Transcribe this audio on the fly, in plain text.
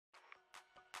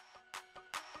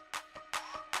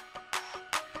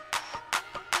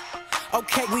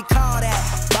Okay, we call that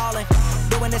ballin'.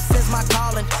 Doing this is my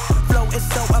calling. Flow is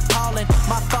so appalling.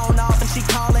 My phone off and she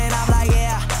calling. I'm like,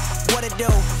 yeah, what it do?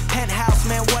 Penthouse,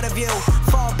 man, what a view.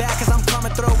 Fall back cause I'm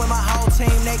coming through with my whole team.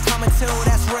 They coming too,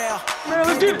 that's real. Man,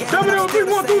 let's get it. 7, 8,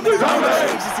 3, 1, 2, 3.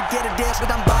 Just to get a dish,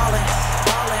 but I'm ballin'.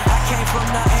 I came from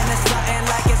nothing to something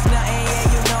like it's nothing. Yeah,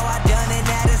 you know I done it.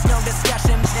 That is no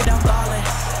discussion. Shit, I'm ballin'.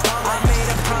 I made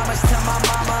a promise to my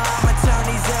mama. I'ma turn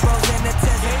these zeros into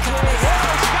tens and commas.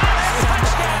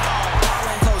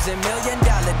 Closing $1 million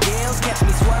deals. Catch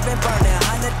me swerving, burning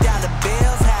 $100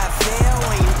 bills. How I feel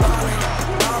when you ballin'.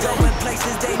 Going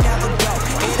places they never go.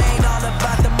 It ain't all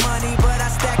about the money, but I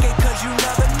stack it cause you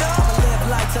never know. I'ma live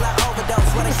life till I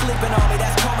overdose. When they sleeping on me,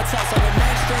 that's comatose. On the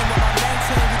mainstream with my main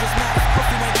team, you just mad as fuck,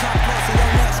 you ain't come close. And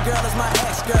your next girl is my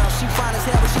ex-girl. She fine as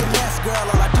hell, but she a mess, girl.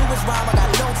 All I do is rhyme, I got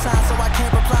no time, so I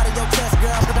can't reply to your test,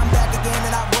 girl. But I'm back again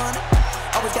and I run it.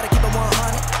 Always gotta keep it 100.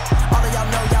 All of y'all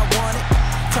know y'all want it.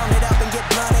 Turn it up and get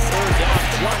blunted.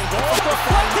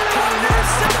 Deflected and an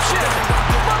interception.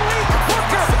 Malik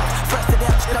Hooker. Pressed it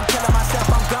up, shit, I'm killing myself,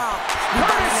 I'm gone.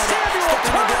 Curtis Samuel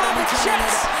turning on the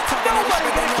Jets. Nobody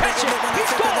gonna catch it.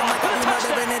 He's gone for the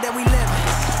touchdown. And we live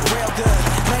real good.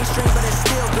 Mainstream, but it's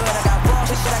still good. I got raw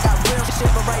shit, I got real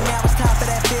shit, but right now it's time for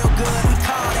that feel good. We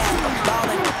call that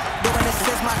ballin'. Doing this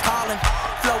is my calling.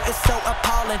 Flow is so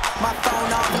appalling. My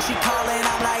phone off and she calling.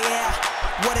 I'm like, yeah,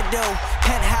 what it do?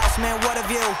 Penthouse, man, what a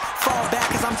view. Fall back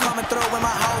cause I'm coming through with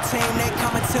my whole team. They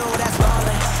coming too, that's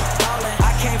ballin'.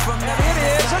 I came from nothing.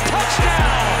 It is a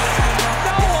touchdown.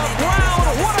 Noah Brown,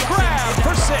 what a grab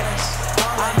for 6.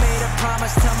 I made a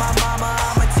promise to my mama.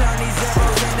 I'ma turn these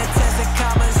zeros into tens and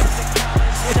commas.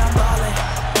 Shit, I'm ballin'.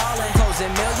 Closing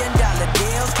 $1 million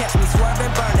deals. Catch me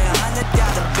swerving, burning $100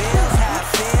 bills. How I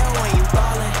feel when you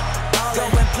ballin'.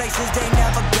 Going places they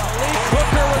never go.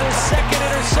 Hooker with his second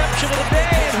interception of the day,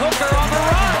 and Hooker on the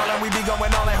run. We be going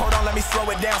all in, hold on, let me slow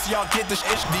it down so y'all get this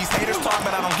ish. These haters talk,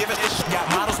 but I don't give a ish. Got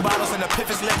models, bottles, and the piff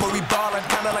is lit, but we ballin'.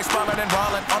 Kinda like Spallin' and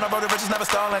Rollin'. On the road, the riches never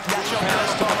stallin'. Got your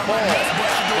girls ballin'.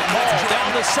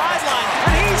 Down the sideline,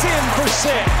 and he's in for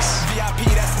 6. VIP,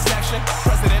 that's the section.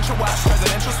 Presidential watch,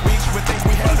 presidential speech. You would think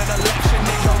we held an election.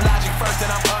 Nigga, logic first,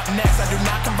 and I'm up next. I do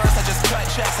not converse, I just cut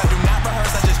checks. I do not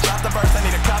rehearse, I just drop the verse. I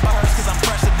need a cop of hers, cause I'm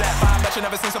fresh to death. I bet you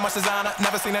never seen so much designer.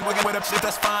 Never seen that wiggin' with a shit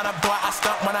that's finer. Boy, I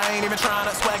stump when I ain't even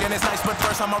tryna. Swaggin' is nice, but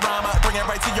first I'm a rhymer. Bring it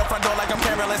right to your front door like I'm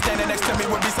careless. Standing next to me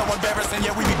would be so embarrassing.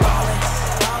 Yeah, we be ballin'.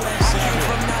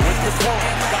 Samuel with the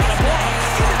point, got a block.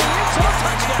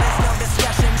 Touchdown. No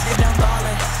discussion, shit, I'm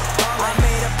ballin'. I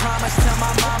made a promise to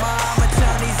my mama. I'ma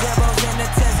turn these zeros into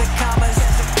tens and commas.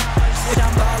 Shit,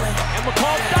 I'm ballin'. And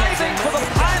McCall diving for the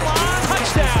pylon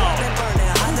touchdown.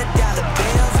 $100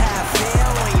 bills, how I feel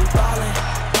when you ballin'.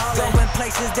 Going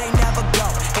places they never go.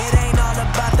 It ain't all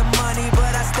about the money,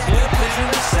 but I stack it. Is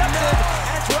intercepted.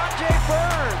 That's Rajay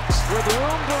Burns with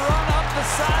room to run up the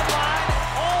sideline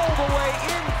all the way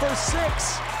in for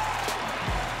 6.